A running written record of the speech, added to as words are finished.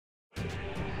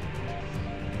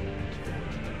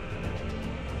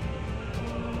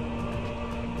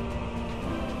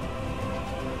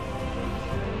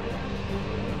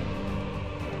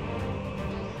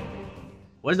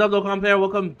What's up, Dokkan player?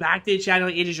 Welcome back to the channel.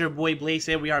 It is your boy Blaze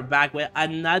here. We are back with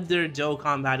another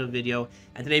Dokkan battle video.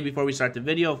 And today, before we start the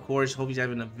video, of course, hope you're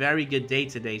having a very good day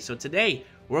today. So today,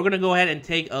 we're going to go ahead and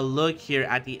take a look here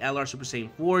at the LR Super Saiyan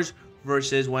 4s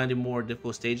versus one of the more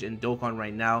difficult stages in Dokkan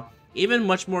right now. Even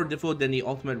much more difficult than the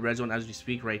Ultimate Red Zone as we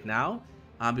speak right now.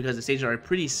 Because the stages are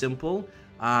pretty simple.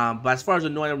 But as far as the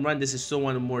no item run, this is still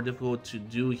one of the more difficult to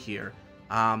do here.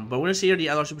 But we're going to see here the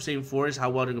LR Super Saiyan 4s, how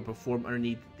well they're going to perform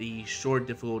underneath the short,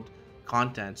 difficult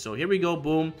content. So here we go,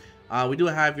 boom. We do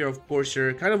have here, of course,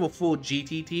 here kind of a full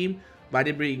GT team. But I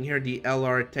did bring here the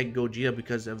LR Tech Gogeta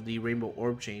because of the Rainbow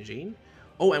Orb changing.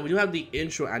 Oh, and we do have the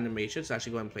intro animation. So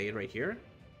actually go ahead and play it right here.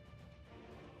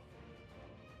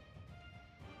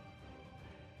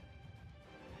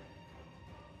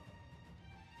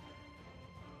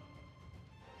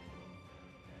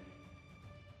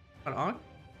 Hold on.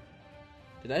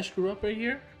 Did I screw up right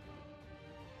here?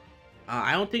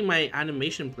 I don't think my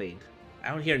animation played. I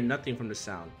don't hear nothing from the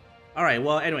sound. Alright,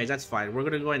 well, anyways, that's fine. We're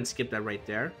gonna go ahead and skip that right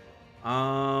there.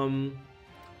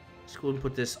 Let's go and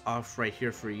put this off right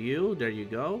here for you. There you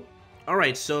go.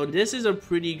 Alright, so this is a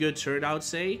pretty good turn, I would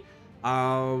say.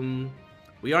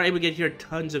 We are able to get here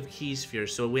tons of key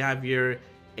spheres. So we have here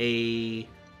a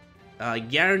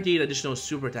guaranteed additional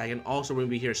super attack, and also we're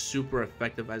gonna be here super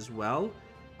effective as well.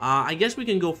 I guess we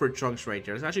can go for Trunks right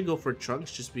here. Let's actually go for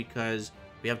Trunks just because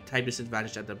we have type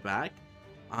disadvantage at the back.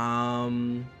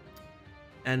 And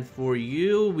for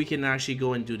you, we can actually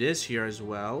go and do this here as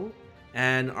well.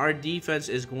 And our defense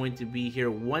is going to be here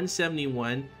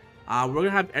 171. We're going to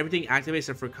have everything activated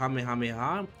except for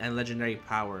Kamehameha and Legendary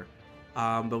Power.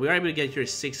 But we are able to get here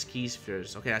 6 key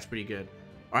spheres. Okay, that's pretty good.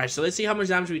 Alright, so let's see how much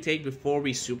damage we take before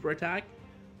we super attack.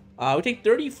 We take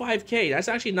 35k. That's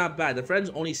actually not bad. The friend's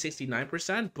only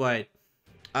 69%, but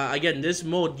again, this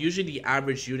mode, usually the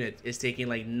average unit is taking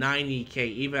like 90k,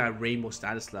 even at Rainbow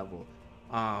status level.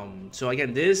 So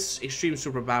again, this Extreme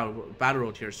Super Battle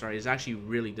Road here, sorry, is actually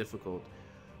really difficult.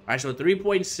 Alright, so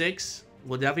 3.6,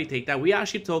 we'll definitely take that. We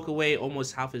actually took away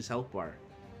almost half his health bar.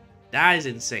 That is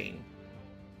insane.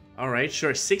 Alright,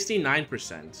 sure,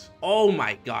 69%. Oh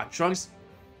my god, Trunks.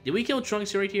 Did we kill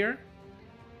Trunks right here?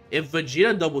 If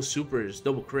Vegeta double supers,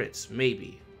 double crits,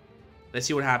 maybe. Let's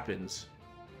see what happens.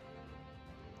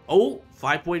 Oh,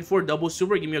 5.4 double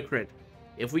super, give me a crit.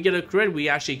 If we get a crit, we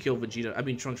actually kill Vegeta. I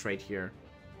mean Trunks right here.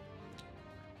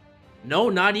 No,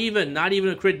 not even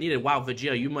a crit needed. Wow,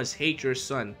 Vegeta, you must hate your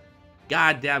son.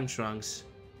 Goddamn, Trunks.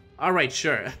 Alright,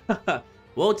 sure.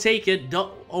 We'll take it.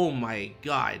 Oh my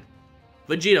god.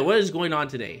 Vegeta, what is going on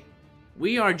today?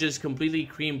 We are just completely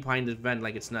cream pieing this event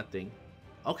like it's nothing.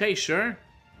 Okay, sure.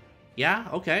 Yeah,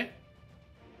 okay.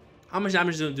 How much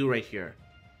damage is it gonna do right here?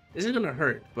 This is gonna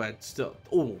hurt, but still.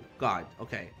 Oh god,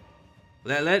 okay.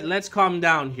 Let's calm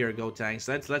down here,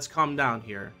 Gotenks. Let's calm down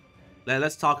here.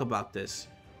 Let's talk about this.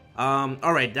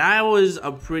 Alright, that was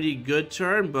a pretty good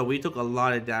turn, but we took a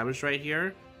lot of damage right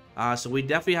here. So we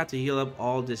definitely have to heal up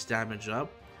all this damage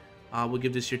up. We'll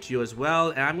give this here to you as well.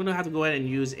 And I'm gonna have to go ahead and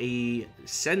use a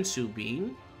Sensu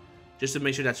Beam, just to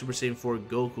make sure that Super Saiyan 4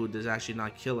 Goku does actually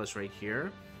not kill us right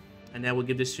here. And then we'll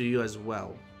give this to you as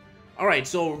well. Alright,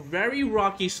 so very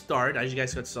rocky start, as you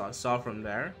guys saw from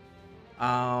there.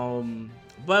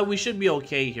 But we should be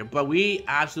okay here. But we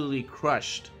absolutely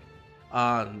crushed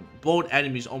both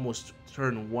enemies almost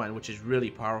turn 1, which is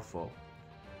really powerful.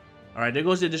 Alright, there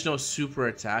goes the additional super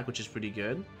attack, which is pretty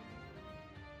good.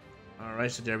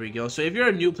 Alright, so there we go. So if you're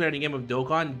a new player in the game of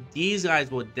Dokkan, these guys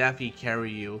will definitely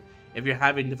carry you if you're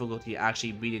having difficulty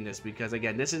actually beating this. Because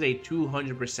again, this is a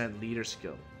 200% leader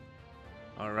skill.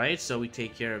 Alright, so we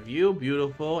take care of you.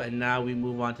 Beautiful. And now we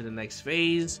move on to the next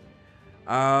phase.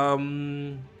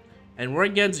 And we're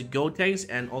against Gotenks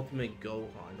and Ultimate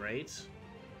Gohan, right?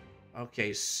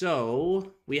 Okay,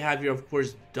 so we have here, of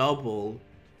course, double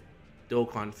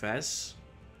Dokkan Fest.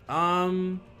 We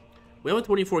have a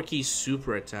 24 key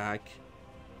super attack.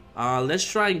 Let's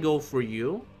try and go for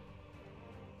you.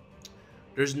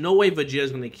 There's no way Vegeta is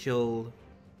going to kill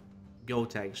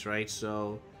Gotenks, right?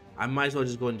 So I might as well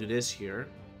just go and do this here.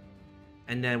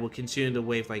 And then we'll continue the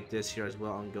wave like this here as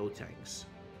well on Gotenks.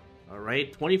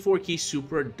 Alright, 24 key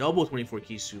super, double 24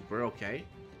 key super, okay.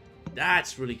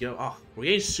 That's really good. Oh, we're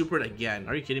getting supered again.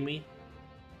 Are you kidding me?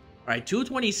 Alright,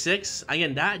 226.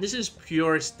 Again, this is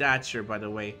pure stats here, by the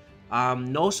way.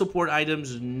 No support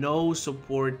items, no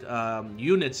support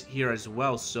units here as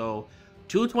well. So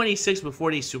 226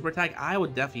 before the super attack, I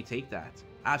would definitely take that.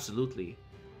 Absolutely.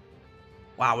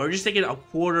 Wow, we're just taking a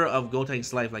quarter of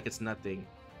Gotenks' life like it's nothing.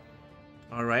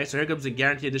 Alright, so here comes the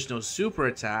guaranteed additional super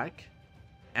attack.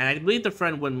 And I believe the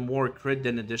friend went more crit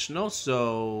than additional,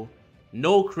 so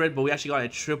No crit, but we actually got a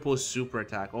triple super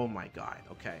attack. Oh my god.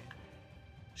 Okay.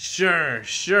 Sure,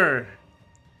 sure.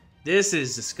 This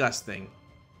is disgusting.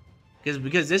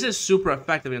 Because this is super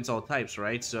effective against all types,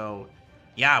 right? So,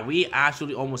 yeah, we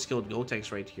absolutely almost killed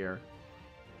Gotenks right here.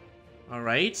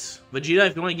 Alright. Vegeta,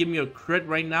 if you want to give me a crit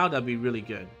right now, that'd be really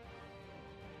good.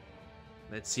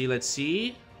 Let's see, let's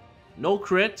see. No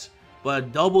crit,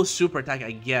 but double super attack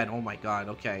again. Oh my god,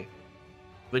 okay.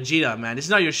 Vegeta, man, this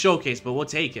is not your showcase, but we'll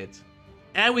take it.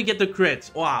 And we get the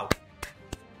crit. Wow.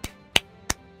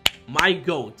 My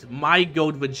goat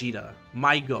Vegeta.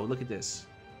 My goat, look at this.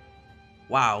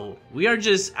 Wow, we are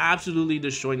just absolutely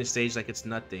destroying the stage like it's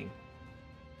nothing.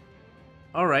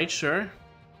 Alright, sure.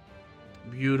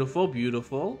 Beautiful,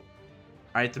 beautiful.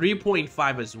 Alright,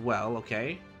 3.5 as well,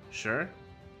 okay. Sure.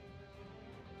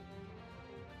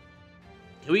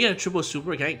 Can we get a triple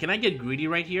super? Can I get greedy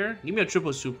right here? Give me a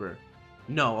triple super.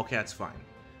 No, okay, that's fine.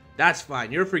 That's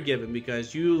fine. You're forgiven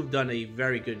because you've done a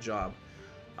very good job.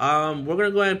 We're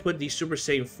gonna go ahead and put the Super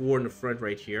Saiyan 4 in the front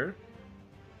right here.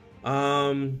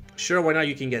 Sure, why not?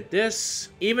 You can get this.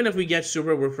 Even if we get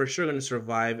super, we're for sure gonna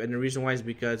survive, and the reason why is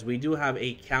because we do have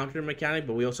a counter mechanic,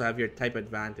 but we also have your type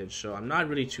advantage, so I'm not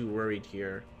really too worried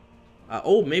here.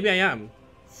 Oh, maybe I am.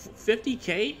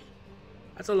 50k?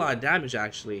 That's a lot of damage,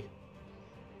 actually.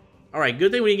 Alright,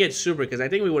 good thing we didn't get super, because I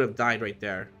think we would have died right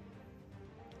there.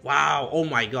 Wow, oh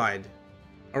my god.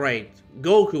 Alright,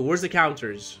 Goku, where's the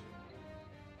counters?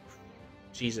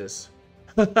 Jesus.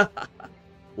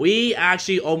 We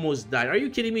actually almost died. Are you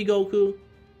kidding me, Goku?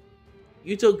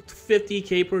 You took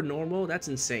 50k per normal? That's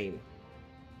insane.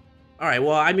 Alright,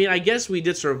 well, I mean, I guess we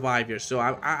did survive here, so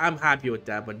I'm happy with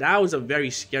that. But that was a very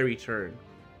scary turn.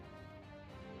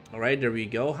 Alright, there we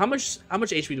go. How much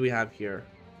HP do we have here?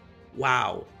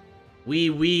 Wow.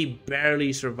 We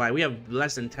barely survived. We have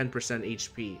less than 10%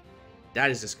 HP.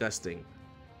 That is disgusting.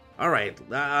 Alright,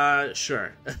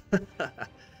 sure.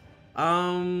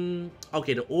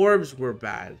 Okay, the orbs were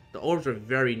bad. The orbs were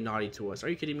very naughty to us. Are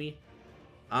you kidding me?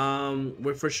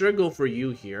 We're for sure go for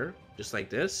you here, just like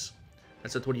this.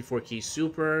 That's a 24 key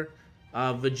super.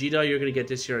 Vegeta, you're gonna get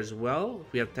this here as well.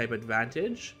 We have type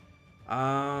advantage.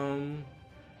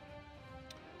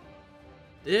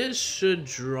 This should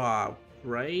drop,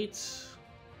 right?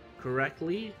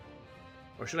 Correctly?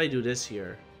 Or should I do this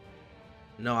here?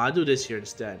 No, I'll do this here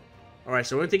instead. Alright,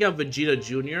 so we're gonna take out Vegeta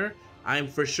Jr. I'm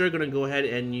for sure going to go ahead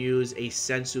and use a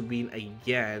Sensu Bean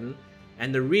again.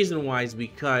 And the reason why is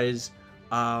because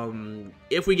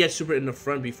if we get super in the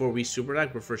front before we super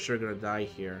attack, we're for sure going to die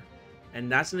here.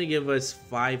 And that's going to give us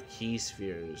 5 key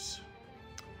spheres.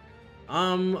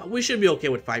 We should be okay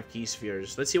with 5 key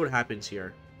spheres. Let's see what happens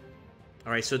here.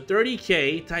 Alright, so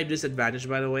 30k, type disadvantage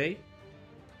by the way.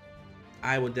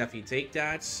 I will definitely take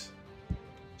that.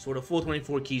 So with a full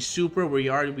 24 key super, we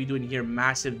are going to be doing here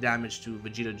massive damage to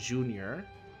Vegeta Jr.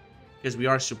 Because we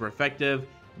are super effective.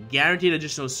 Guaranteed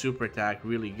additional super attack,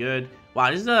 really good. Wow,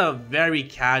 this is a very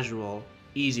casual,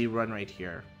 easy run right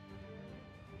here.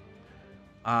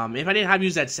 If I didn't have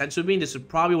used that Sensu Bean, this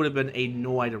probably would have been a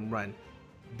no item run.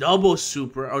 Double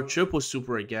super or triple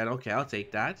super again. Okay, I'll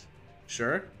take that.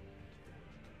 Sure.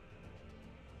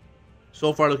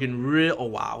 So far looking real. Oh,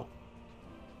 wow.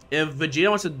 If Vegeta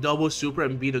wants to double super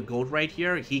and beat a GOAT right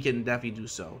here, he can definitely do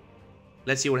so.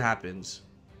 Let's see what happens.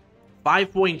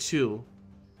 5.2.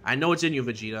 I know it's in you,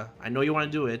 Vegeta. I know you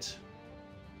want to do it.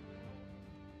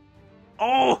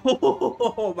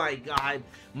 Oh my god.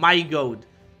 My GOAT.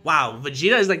 Wow,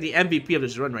 Vegeta is like the MVP of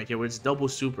this run right here, where it's double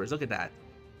supers. Look at that.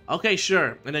 Okay,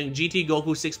 sure. And then GT Goku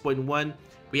 6.1.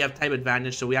 We have type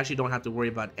advantage, so we actually don't have to worry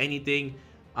about anything.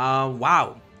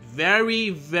 Wow.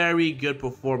 Very, very good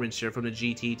performance here from the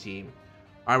GT team.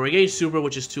 Alright, we're getting super,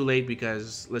 which is too late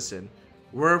because, listen,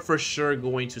 we're for sure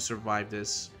going to survive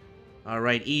this.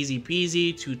 Alright, easy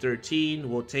peasy, 213.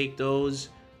 We'll take those.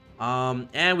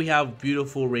 And we have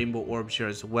beautiful rainbow orbs here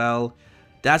as well.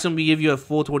 That's going to give you a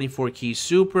full 24 key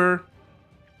super.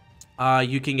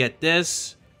 You can get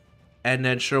this. And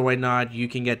then, sure, why not? You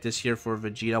can get this here for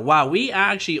Vegeta. Wow, we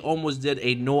actually almost did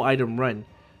a no item run.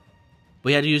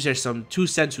 We had to use here some 2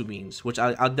 Sensu Beans, which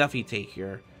I'll definitely take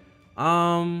here.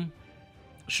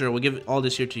 Sure, we'll give all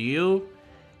this here to you.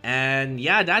 And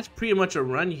yeah, that's pretty much a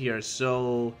run here.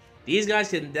 So these guys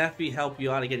can definitely help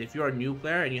you out. Again, if you're a new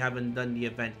player and you haven't done the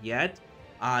event yet,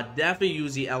 definitely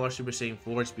use the LR Super Saiyan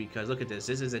 4s because look at this.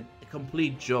 This is a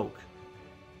complete joke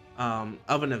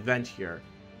of an event here.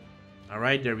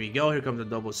 Alright, there we go. Here comes the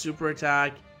double super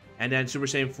attack. And then Super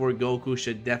Saiyan 4 Goku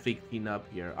should definitely clean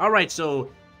up here. Alright,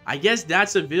 so I guess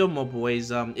that's the video, my boys.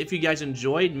 If you guys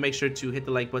enjoyed, make sure to hit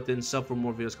the like button, sub for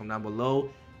more videos come down below.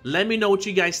 Let me know what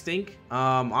you guys think.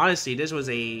 Honestly, this was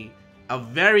a a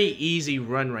very easy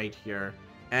run right here,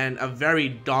 and a very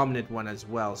dominant one as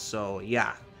well. So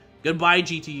yeah, goodbye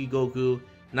GT Goku,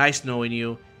 nice knowing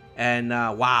you, and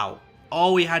wow,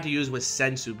 all we had to use was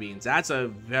Sensu Beans. That's a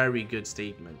very good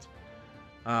statement.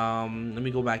 Let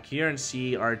me go back here and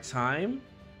see our time.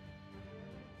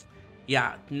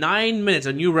 Yeah, 9 minutes,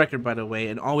 a new record by the way,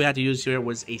 and all we had to use here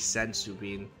was a Sensu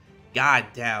Bean. God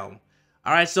damn.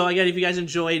 Alright, so again, if you guys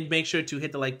enjoyed, make sure to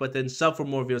hit the like button, sub for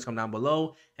more videos, come down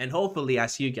below, and hopefully I'll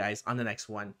see you guys on the next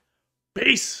one.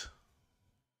 Peace!